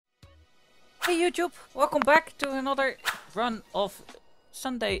Hey YouTube, welcome back to another run of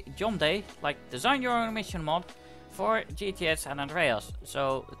Sunday DYOMDay, like design your own mission mod for GTS and Andreas.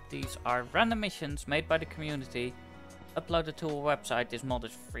 So these are random missions made by the community, uploaded to a website. This mod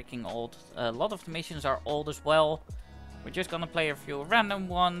is freaking old. A lot of the missions are old as well. We're just gonna play a few random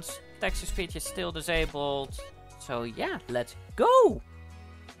ones. Text to speech is still disabled. So yeah, let's go!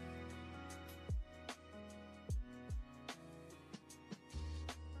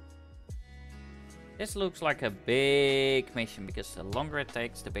 This looks like a big mission because the longer it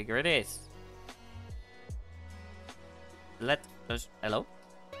takes, the bigger it is. Let us... Hello?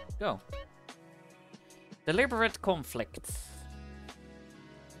 Go. Deliberate conflict.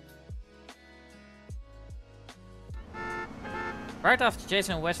 Right after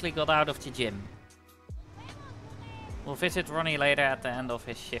Jason and Wesley got out of the gym. We'll visit Ronnie later at the end of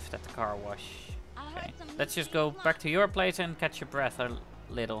his shift at the car wash. Okay. Let's just go back to your place and catch your breath a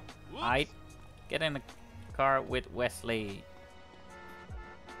little. Aight. Get in the car with Wesley.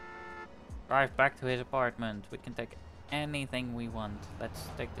 Drive back to his apartment. We can take anything we want. Let's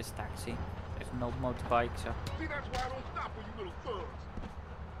take this taxi. There's no motorbike, so... See, that's why I don't stop for you little thugs.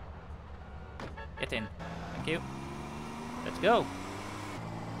 Get in. Thank you. Let's go.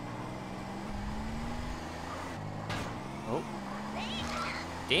 Oh.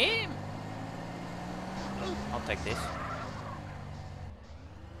 Damn! I'll take this.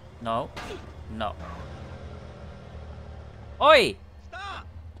 No. No. Oi! Stop!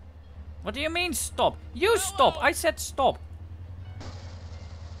 What do you mean stop? You stop! I said stop!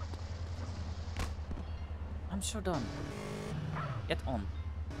 I'm so done. Get on.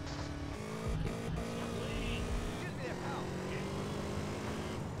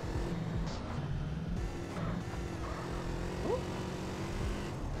 Ooh.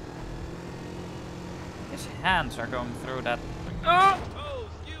 His hands are going through that. Oh! Oh,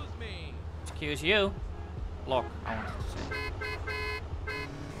 excuse me. Excuse you. Block, I wanted to say.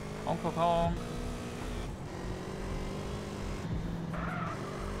 Honk, honk, honk.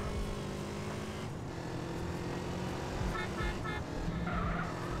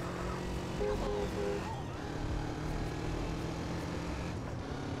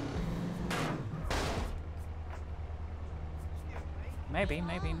 Maybe.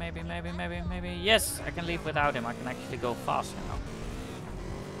 Yes, I can leave without him. I can actually go faster now.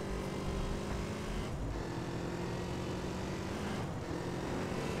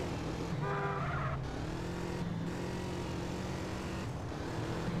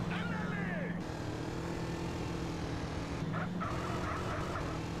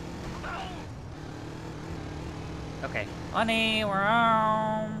 Okay, honey, we're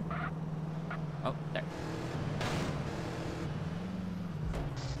on. Oh, there.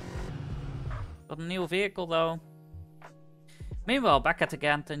 Got a new vehicle though. Meanwhile, back at the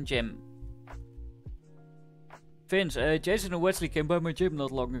Ganton gym. Vince, Jason and Wesley came by my gym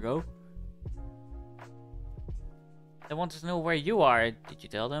not long ago. They wanted to know where you are. Did you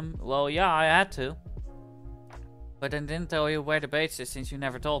tell them? Well, yeah, I had to. But I didn't tell you where the base is since you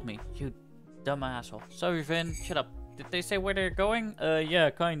never told me. You dumb asshole. Sorry, Vin. Shut up. Did they say where they're going? Yeah,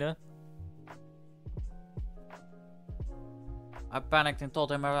 kinda. I panicked and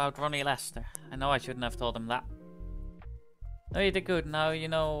told him about Ronnie Lester. I know I shouldn't have told him that. No, you did good. Now you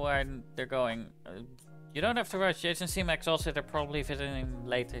know where they're going. You don't have to rush. Jason seemed exhausted. They're probably visiting him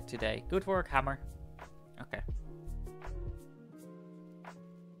later today. Good work, Hammer. Okay.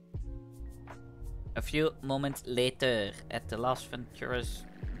 A few moments later, at the Las Venturas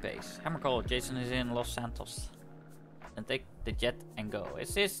base. Hammer call. Jason is in Los Santos. Then take the jet and go.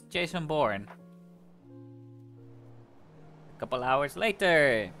 Is this Jason Bourne? A couple hours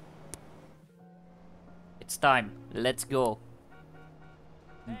later. It's time. Let's go.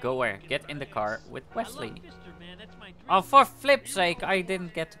 Go where? Get in the car with Wesley. Oh, for flip's sake, I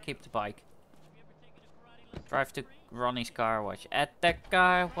didn't get to keep the bike. Drive to Ronnie's car wash. At the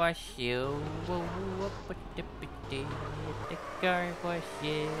car wash, you. At the car wash,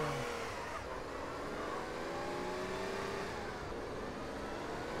 you.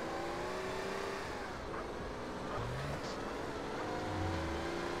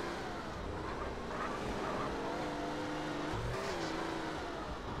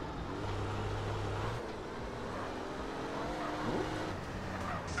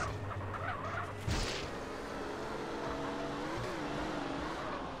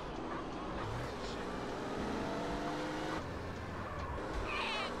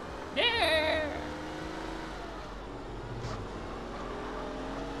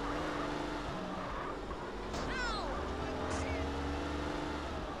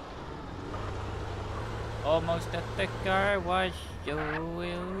 Almost at the car wash. yo,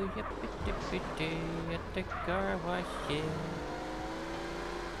 yippee-dippee-dee, at the car wash, yeah.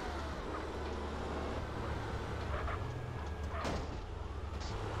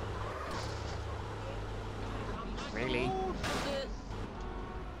 Really?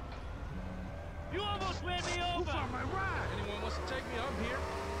 You almost ran me over. Who's on my ride? Anyone wants to take me? I'm here.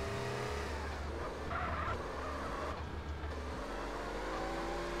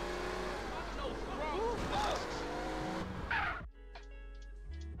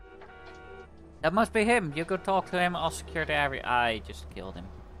 That must be him. You go talk to him. I'll secure the area. I just killed him.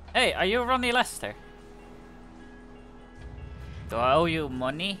 Hey, are you Ronnie Lester? Do I owe you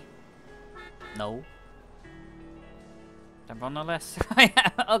money? No. I'm Ronnie Lester.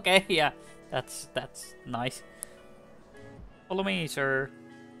 Okay, yeah. That's nice. Follow me, sir.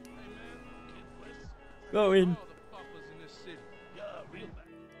 Go in.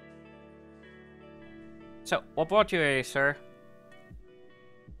 So, what brought you here, sir?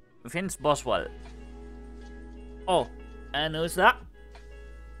 Vince Boswell. Oh, and who's that?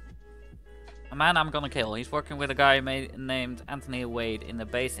 A man I'm gonna kill. He's working with a guy named Anthony Wade in the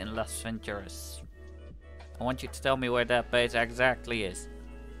base in Las Venturas. I want you to tell me where that base exactly is.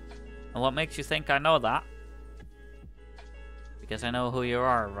 And what makes you think I know that? Because I know who you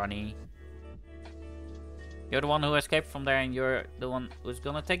are, Ronnie. You're the one who escaped from there, and you're the one who's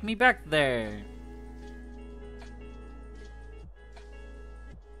gonna take me back there.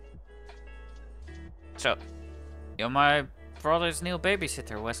 So, you're my brother's new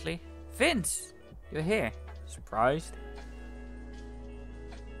babysitter, Wesley. Vince! You're here. Surprised?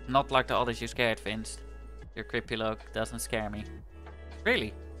 Not like the others you scared, Vince. Your creepy look doesn't scare me.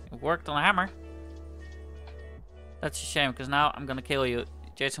 Really? It worked on a hammer? That's a shame, because now I'm gonna kill you.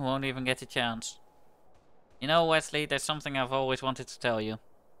 Jason won't even get a chance. You know, Wesley, there's something I've always wanted to tell you.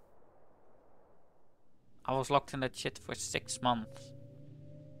 I was locked in that shit for 6 months.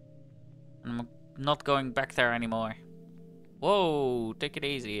 And I'm not going back there anymore. Whoa, take it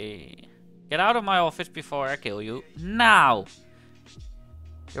easy. Get out of my office before I kill you. Now!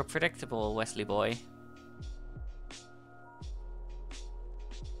 You're predictable, Wesley boy.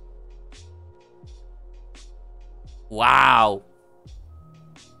 Wow!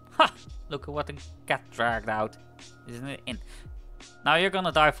 Ha! Look at what the cat dragged out. Isn't it in? Now you're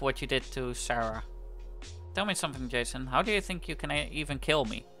gonna die for what you did to Sarah. Tell me something, Jason. How do you think you can even kill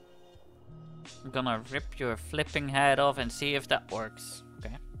me? I'm gonna rip your flipping head off and see if that works.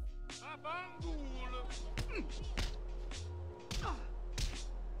 Okay.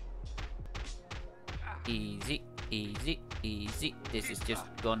 Easy, easy, easy. This is just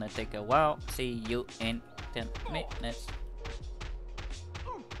gonna take a while. See you in 10 minutes.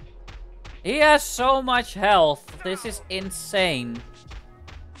 He has so much health. This is insane.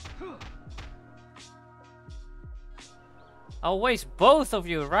 I'll waste both of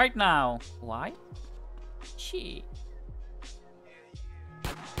you right now. Why? Gee.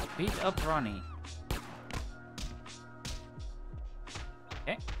 Beat up Ronnie.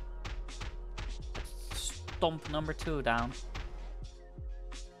 Okay. Stomp number 2 down.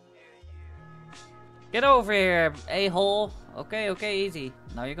 Get over here, a-hole. Okay, okay, easy.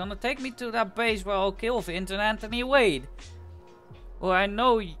 Now you're gonna take me to that base where I'll kill Vince and Anthony Wade. Who I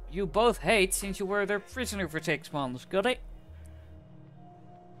know you both hate since you were their prisoner for 6 months. Got it?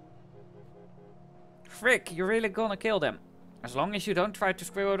 Frick, you're really gonna kill them. As long as you don't try to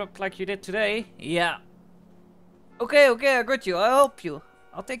screw it up like you did today. Yeah. Okay, okay, I got you. I'll help you.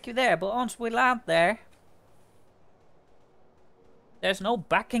 I'll take you there, but once we land there... there's no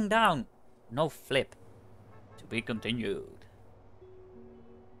backing down. No flip. To be continued.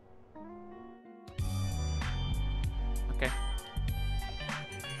 Okay.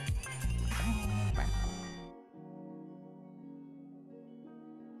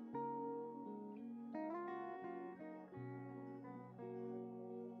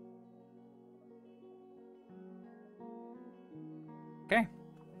 Okay,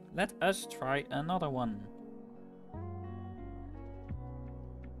 let us try another one.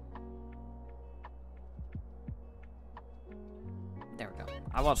 There we go.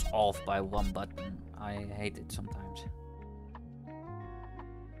 I was off by 1 button. I hate it sometimes.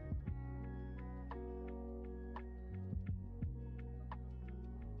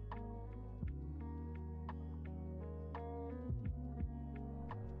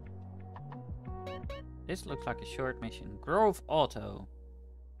 This looks like a short mission. Grove Auto.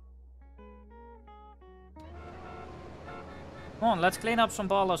 Come on, let's clean up some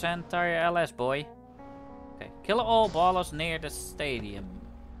ballers and tie LS, boy. Okay, kill all ballers near the stadium.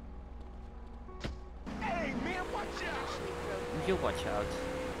 Hey, man, watch out! You watch out.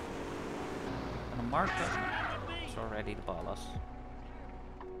 Gonna mark them. It's already the ballers.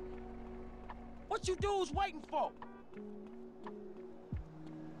 What you dudes waiting for?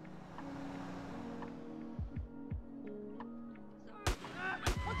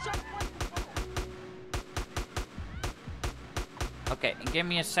 What y'all waiting for? Okay, give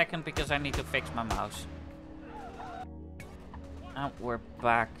me a second because I need to fix my mouse. And we're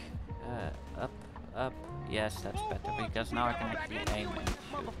back. Up, up. Yes, that's better because now I can actually aim and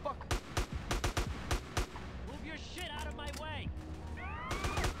shoot. Move your shit out of my way.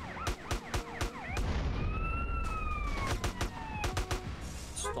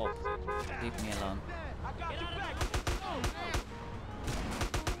 Stop. Leave me alone. I got you back.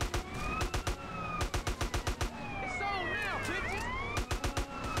 It's on now, bitches.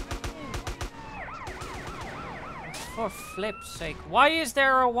 For flip's sake. Why is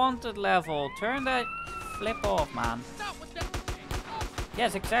there a wanted level? Turn that flip off, man. Stop with that.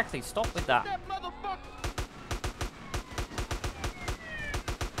 Yes, exactly. Stop with that. That motherfucker.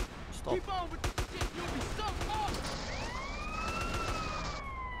 Stop. Keep on with this shit. You'll be so off.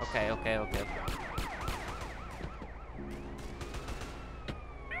 Okay, okay, okay.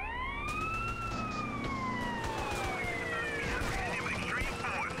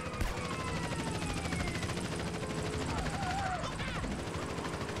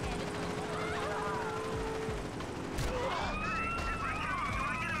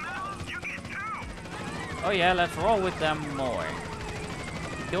 Oh yeah, let's roll with them more.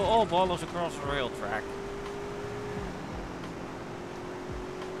 Kill all ballers across the rail track.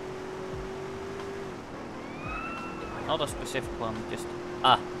 Not a specific one, just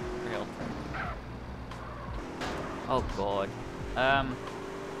rail track. Oh god.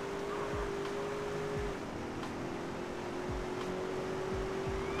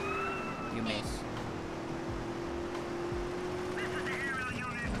 You miss.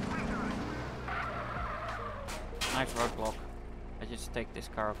 Nice roadblock. I just take this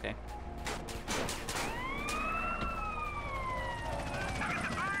car, okay.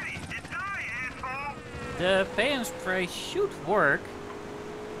 The pay and spray should work.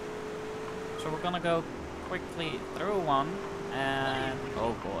 So we're gonna go quickly through one and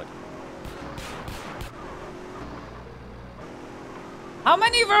oh god. How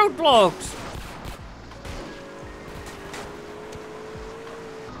many roadblocks?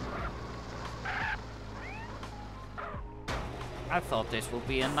 I thought this would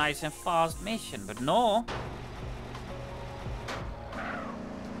be a nice and fast mission, but no.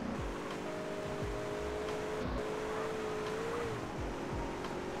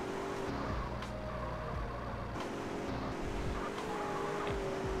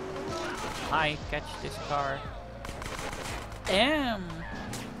 Hi, catch this car. Damn.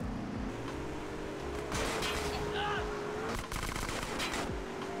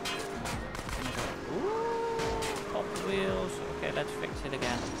 Ooh, pop the wheels. Okay, let's fix it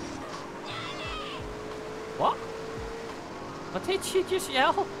again. What? What did she just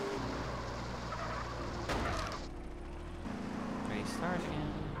yell? 3 stars again.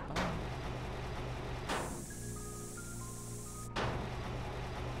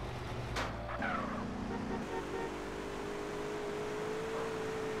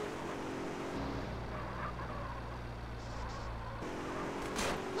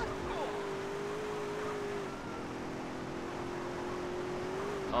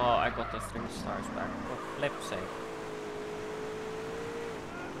 Oh, I got the 3 stars back. For flip's sake.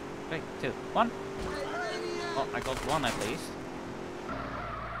 3, 2, 1. Oh, I got 1 at least.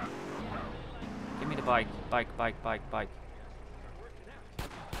 Give me the bike. Bike.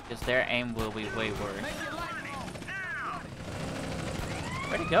 Because their aim will be way worse.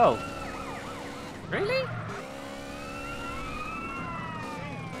 Where'd he go? Really?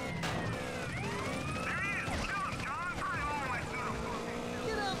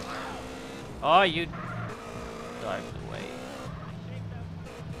 Oh, you dived away.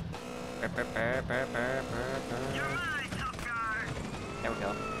 There we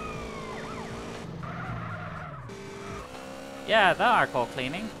go. Yeah, that I call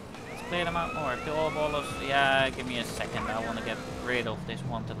cleaning. Let's clear them out more. Kill all ballers. Yeah, give me a second. I want to get rid of this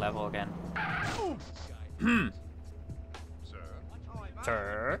wanted level again.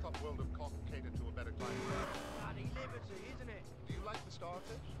 Sir?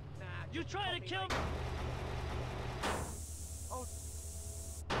 You trying to kill me? Oh.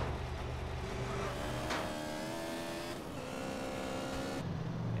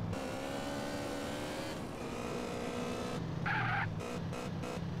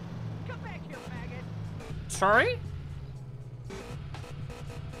 Come back here, faggot. Sorry?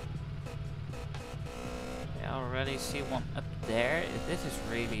 I already see one up there. This is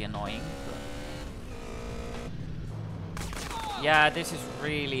really annoying. Yeah, this is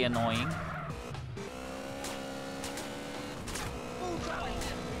really annoying.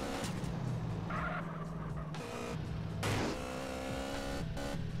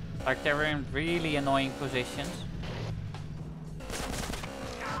 Like they were in really annoying positions.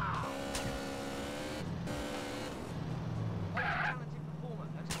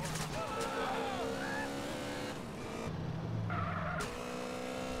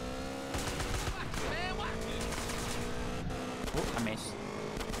 Oh, I missed.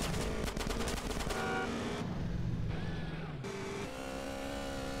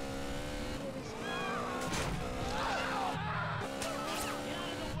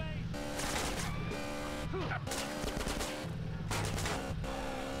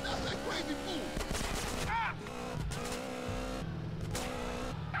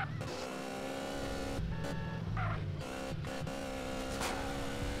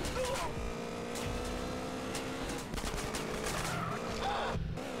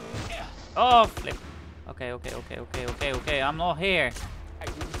 Oh, flip. Okay. I'm not here.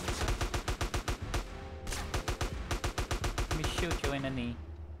 Let me shoot you in the knee.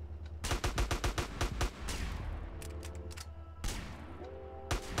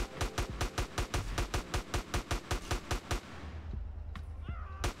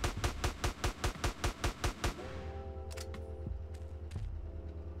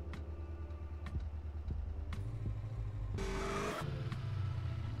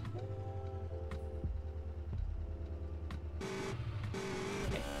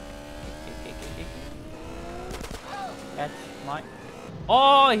 Catch my...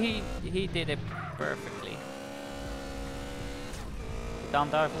 Oh, he did it perfectly. Can't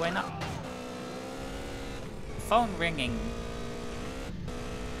dive away now. Phone ringing.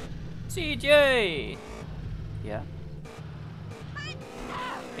 CJ! Yeah.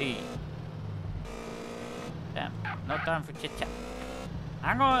 Hey. Damn, no time for chit chat.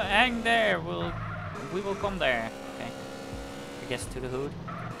 Hang there, we will come there. Okay. I guess to the hood.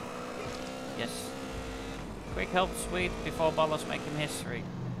 Yes. Quick help sweet before Ballas make him history.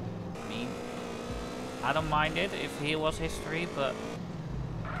 I mean, I don't mind it if he was history, but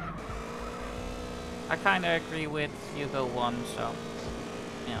I kinda agree with Hugo 1, so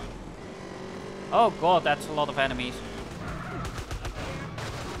yeah. Oh god, that's a lot of enemies.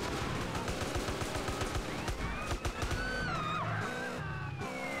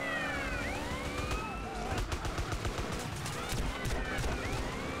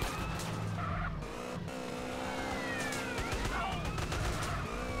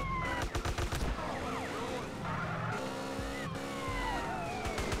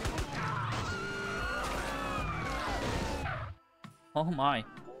 Oh my.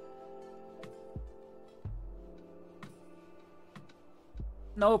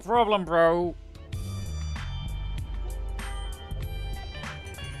 No problem, bro.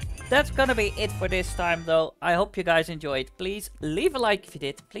 That's gonna be it for this time, though. I hope you guys enjoyed. Please leave a like if you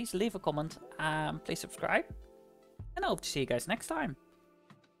did. Please leave a comment. Please subscribe. And I hope to see you guys next time.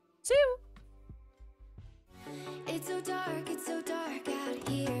 See you. It's so dark,